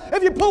down.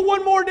 If you put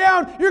one more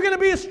down, you're going to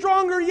be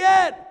stronger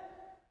yet.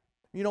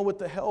 You know, with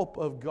the help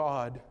of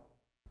God,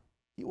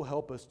 He will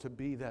help us to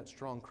be that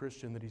strong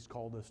Christian that He's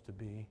called us to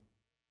be.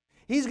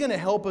 He's going to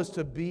help us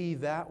to be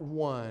that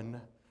one,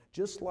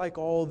 just like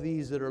all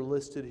these that are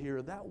listed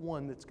here, that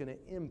one that's going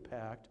to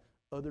impact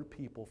other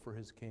people for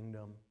His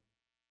kingdom.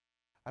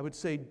 I would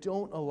say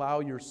don't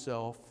allow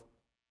yourself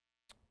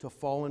to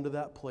fall into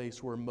that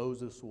place where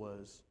Moses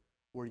was,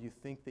 where you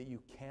think that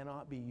you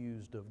cannot be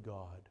used of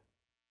God.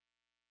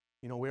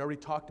 You know, we already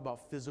talked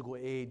about physical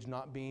age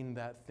not being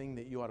that thing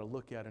that you ought to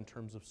look at in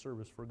terms of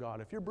service for God.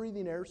 If you're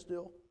breathing air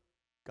still,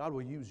 God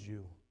will use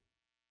you.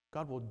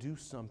 God will do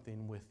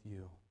something with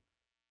you.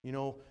 You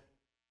know,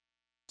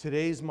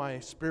 today's my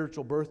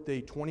spiritual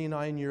birthday,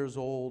 29 years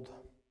old.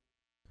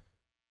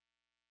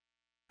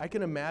 I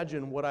can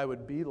imagine what I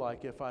would be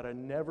like if I'd have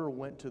never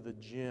went to the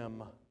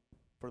gym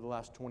for the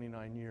last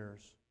 29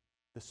 years,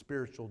 the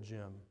spiritual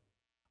gym.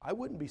 I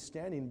wouldn't be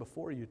standing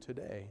before you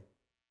today.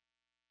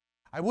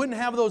 I wouldn't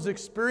have those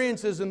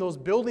experiences and those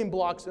building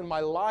blocks in my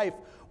life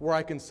where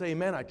I can say,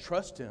 man, I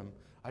trust Him.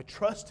 I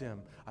trust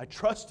Him. I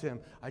trust Him.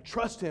 I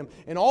trust Him.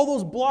 And all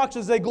those blocks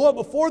as they go up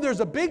before, there's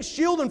a big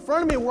shield in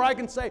front of me where I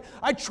can say,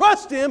 I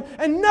trust Him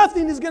and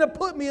nothing is going to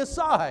put me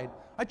aside.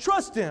 I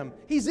trust Him.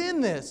 He's in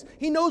this.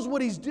 He knows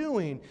what He's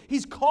doing.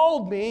 He's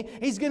called me.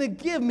 He's going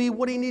to give me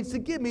what He needs to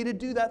give me to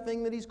do that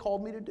thing that He's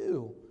called me to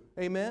do.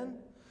 Amen?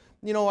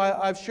 You know,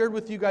 I've shared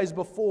with you guys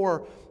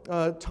before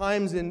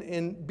times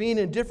in being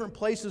in different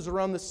places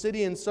around the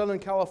city in Southern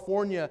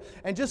California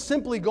and just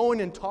simply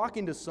going and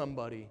talking to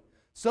somebody.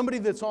 Somebody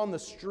that's on the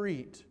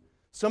street,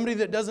 somebody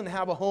that doesn't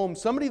have a home,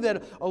 somebody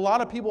that a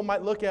lot of people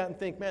might look at and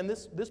think, man,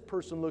 this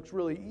person looks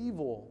really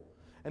evil.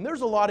 And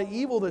there's a lot of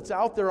evil that's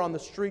out there on the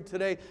street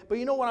today. But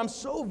you know what? I'm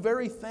so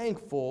very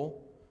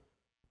thankful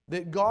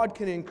that God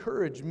can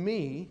encourage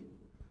me,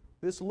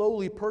 this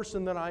lowly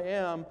person that I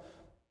am,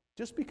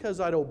 just because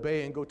I'd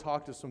obey and go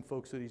talk to some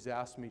folks that He's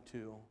asked me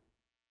to.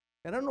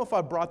 And I don't know if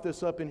I brought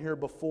this up in here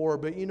before,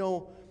 but you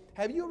know,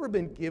 have you ever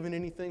been given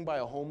anything by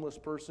a homeless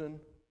person?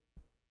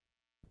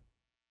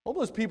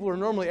 Homeless people are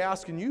normally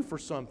asking you for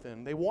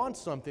something. They want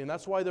something.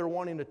 That's why they're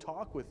wanting to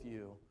talk with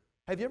you.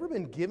 Have you ever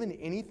been given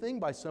anything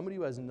by somebody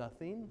who has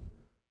nothing?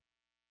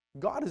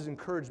 God has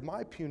encouraged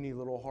my puny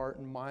little heart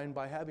and mind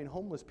by having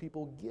homeless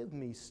people give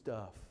me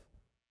stuff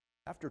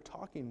after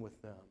talking with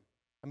them.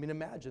 I mean,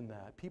 imagine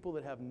that. People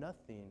that have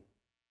nothing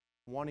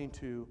wanting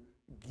to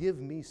give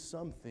me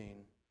something.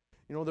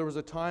 You know, there was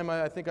a time,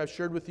 I think I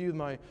shared with you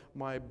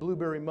my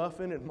blueberry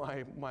muffin and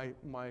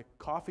my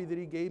coffee that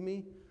he gave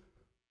me.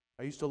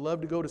 I used to love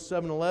to go to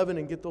 7-Eleven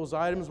and get those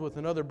items with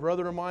another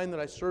brother of mine that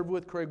I served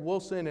with, Craig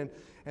Wilson,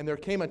 and there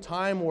came a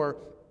time where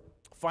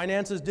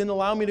finances didn't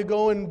allow me to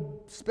go and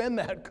spend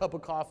that cup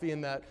of coffee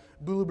and that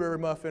blueberry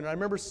muffin. I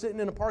remember sitting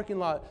in a parking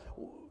lot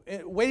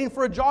waiting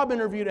for a job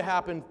interview to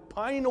happen,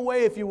 pining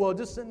away, if you will,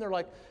 just sitting there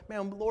like,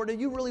 man, Lord, do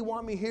you really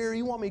want me here?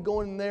 You want me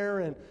going there?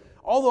 And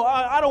although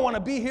I don't want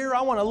to be here,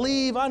 I want to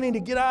leave, I need to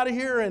get out of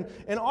here.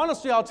 And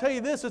honestly, I'll tell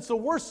you this, it's the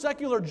worst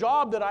secular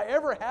job that I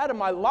ever had in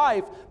my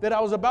life that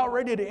I was about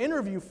ready to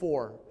interview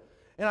for.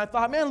 And I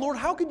thought, man, Lord,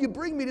 how could you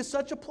bring me to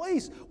such a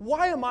place?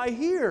 Why am I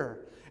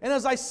here? And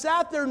as I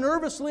sat there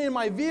nervously in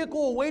my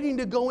vehicle waiting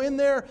to go in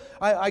there,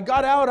 I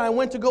got out and I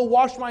went to go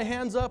wash my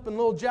hands up in a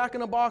little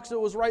Jack-in-the-Box that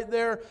was right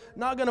there.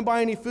 Not going to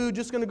buy any food,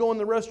 just going to go in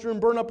the restroom,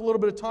 burn up a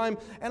little bit of time.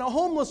 And a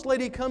homeless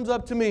lady comes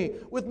up to me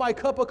with my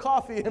cup of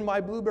coffee and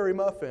my blueberry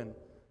muffin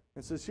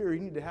and says, here,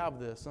 you need to have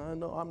this.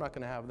 No, I'm not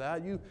going to have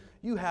that.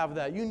 You have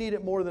that. You need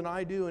it more than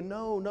I do. And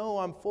no,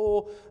 I'm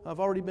full.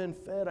 I've already been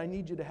fed. I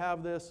need you to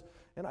have this.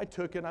 And I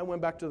took it, and I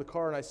went back to the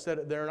car, and I set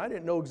it there, and I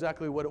didn't know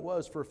exactly what it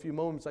was for a few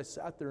moments. I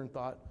sat there and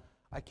thought,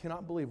 I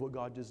cannot believe what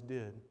God just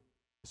did,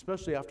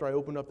 especially after I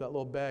opened up that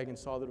little bag and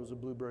saw that it was a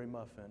blueberry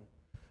muffin.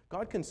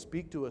 God can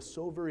speak to us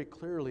so very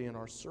clearly in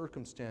our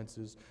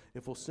circumstances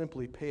if we'll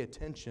simply pay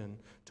attention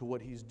to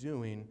what He's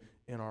doing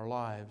in our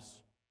lives.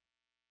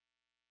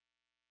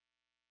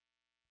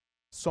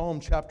 Psalm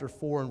chapter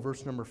 4 and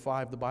verse number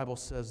 5, the Bible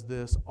says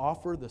this,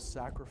 offer the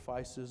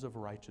sacrifices of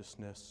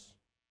righteousness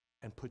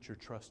and put your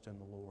trust in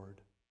the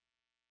Lord.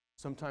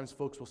 Sometimes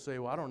folks will say,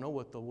 well, I don't know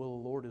what the will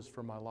of the Lord is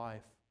for my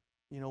life.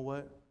 You know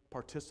what?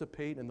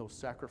 Participate in those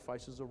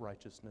sacrifices of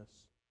righteousness.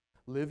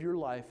 Live your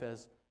life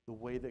as the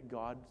way that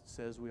God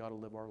says we ought to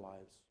live our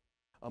lives.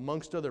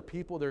 Amongst other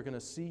people, they're going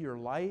to see your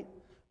light.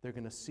 They're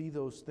going to see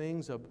those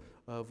things of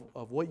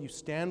what you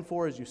stand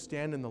for as you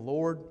stand in the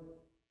Lord.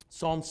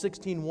 Psalm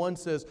 16:1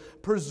 says,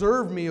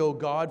 preserve me, O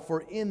God,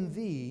 for in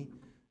Thee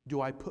do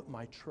I put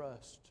my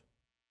trust.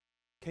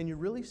 Can you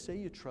really say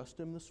you trust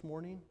Him this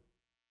morning?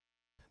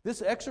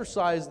 This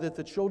exercise that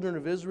the children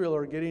of Israel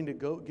are getting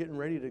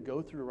ready to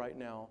go through right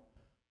now,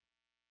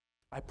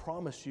 I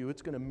promise you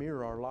it's going to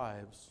mirror our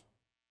lives.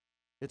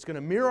 It's going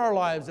to mirror our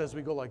lives as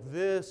we go like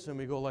this, and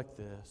we go like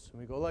this, and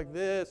we go like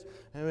this,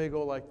 and we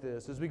go like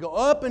this. As we go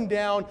up and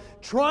down,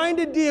 trying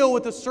to deal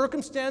with the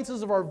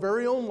circumstances of our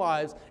very own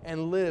lives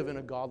and live in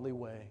a godly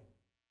way.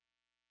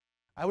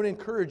 I would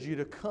encourage you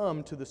to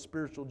come to the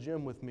spiritual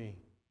gym with me.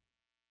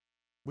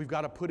 We've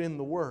got to put in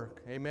the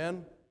work.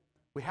 Amen?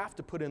 We have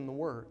to put in the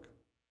work.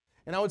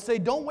 And I would say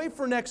don't wait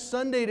for next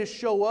Sunday to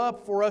show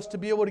up for us to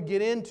be able to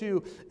get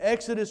into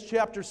Exodus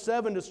chapter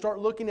 7 to start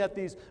looking at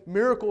these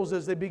miracles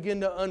as they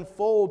begin to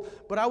unfold.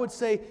 But I would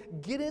say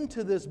get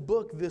into this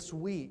book this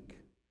week.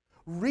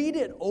 Read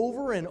it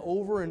over and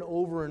over and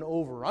over and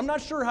over. I'm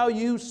not sure how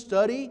you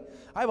study.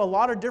 I have a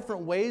lot of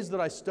different ways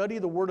that I study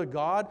the Word of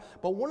God.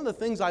 But one of the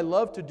things I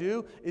love to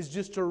do is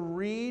just to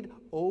read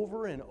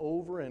over and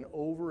over and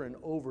over and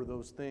over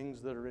those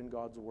things that are in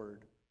God's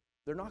Word.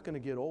 They're not going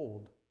to get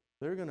old.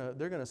 They're going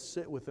to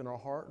sit within our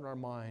heart and our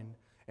mind.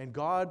 And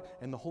God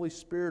and the Holy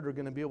Spirit are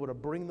going to be able to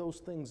bring those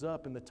things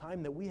up in the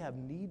time that we have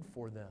need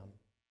for them.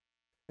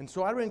 And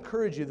so I would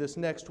encourage you this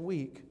next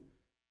week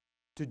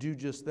to do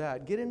just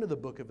that. Get into the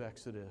book of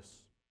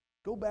Exodus.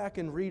 Go back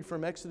and read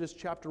from Exodus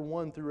chapter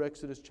 1 through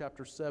Exodus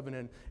chapter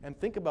 7 and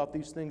think about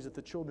these things that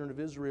the children of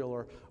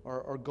Israel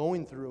are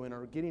going through and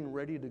are getting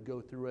ready to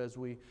go through as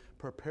we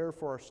prepare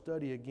for our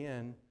study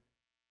again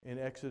in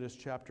Exodus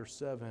chapter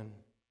 7.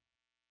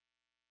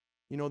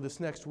 You know, this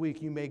next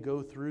week you may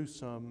go through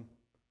some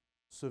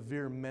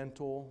severe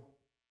mental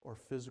or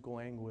physical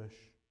anguish.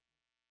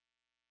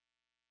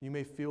 You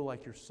may feel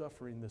like you're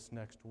suffering this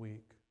next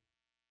week.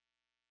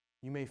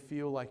 You may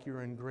feel like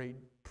you're in great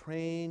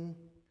pain.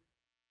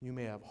 You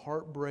may have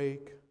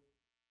heartbreak.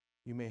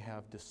 You may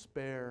have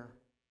despair.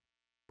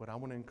 But I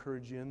want to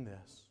encourage you in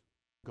this.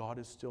 God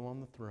is still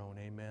on the throne.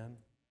 Amen.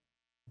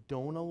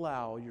 Don't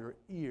allow your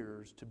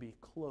ears to be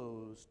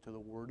closed to the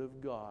Word of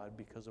God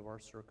because of our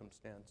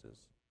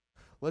circumstances.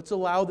 Let's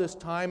allow this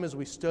time as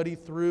we study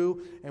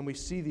through and we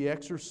see the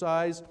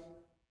exercise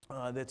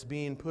that's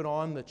being put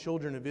on the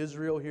children of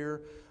Israel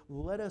here.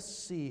 Let us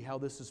see how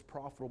this is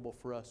profitable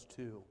for us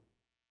too.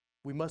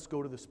 We must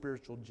go to the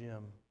spiritual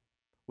gym.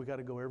 We got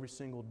to go every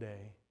single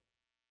day.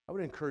 I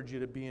would encourage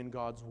you to be in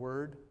God's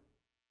Word.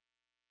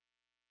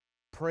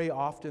 Pray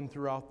often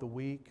throughout the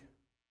week.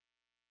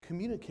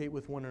 Communicate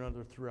with one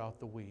another throughout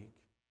the week.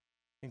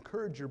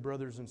 Encourage your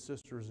brothers and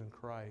sisters in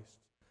Christ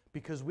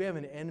because we have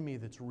an enemy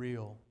that's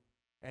real.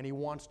 And he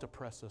wants to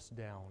press us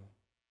down.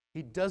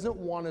 He doesn't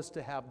want us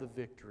to have the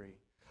victory.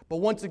 But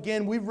once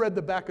again, we've read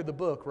the back of the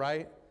book,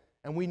 right?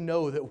 And we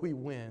know that we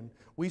win.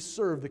 We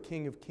serve the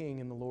King of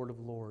Kings and the Lord of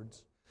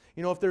Lords.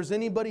 You know, if there's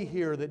anybody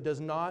here that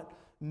does not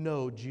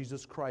know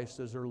Jesus Christ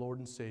as their Lord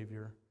and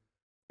Savior,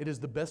 it is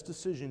the best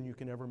decision you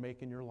can ever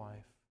make in your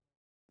life.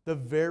 The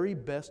very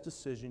best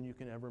decision you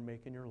can ever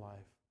make in your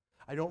life.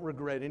 I don't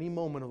regret any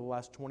moment of the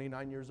last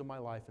 29 years of my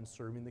life in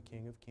serving the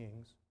King of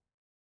Kings.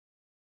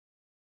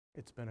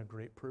 It's been a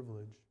great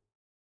privilege.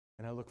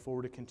 And I look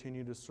forward to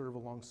continue to serve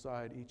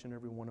alongside each and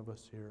every one of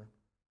us here.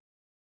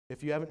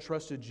 If you haven't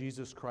trusted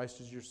Jesus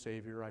Christ as your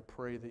Savior, I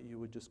pray that you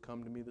would just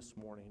come to me this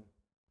morning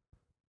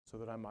so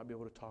that I might be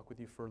able to talk with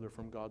you further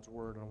from God's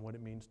Word on what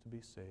it means to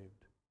be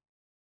saved.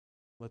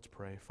 Let's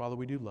pray. Father,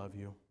 we do love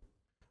you.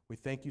 We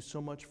thank you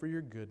so much for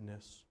your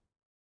goodness.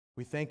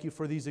 We thank you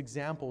for these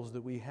examples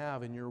that we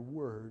have in your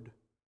Word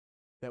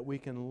that we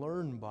can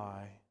learn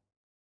by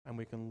and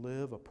we can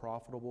live a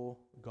profitable,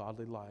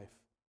 godly life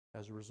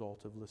as a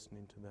result of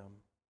listening to them.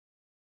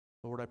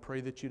 Lord, I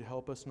pray that you'd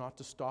help us not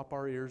to stop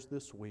our ears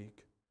this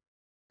week.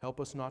 Help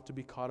us not to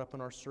be caught up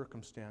in our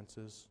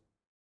circumstances.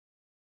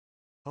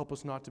 Help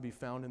us not to be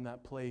found in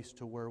that place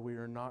to where we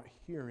are not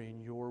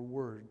hearing your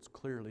words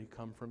clearly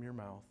come from your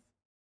mouth.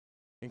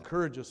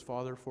 Encourage us,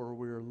 Father, for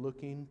we are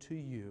looking to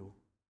you,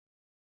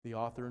 the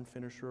author and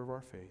finisher of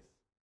our faith.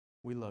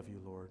 We love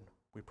you, Lord.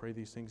 We pray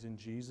these things in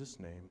Jesus'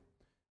 name.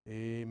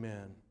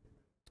 Amen.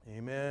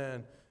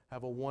 Amen.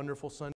 Have a wonderful Sunday.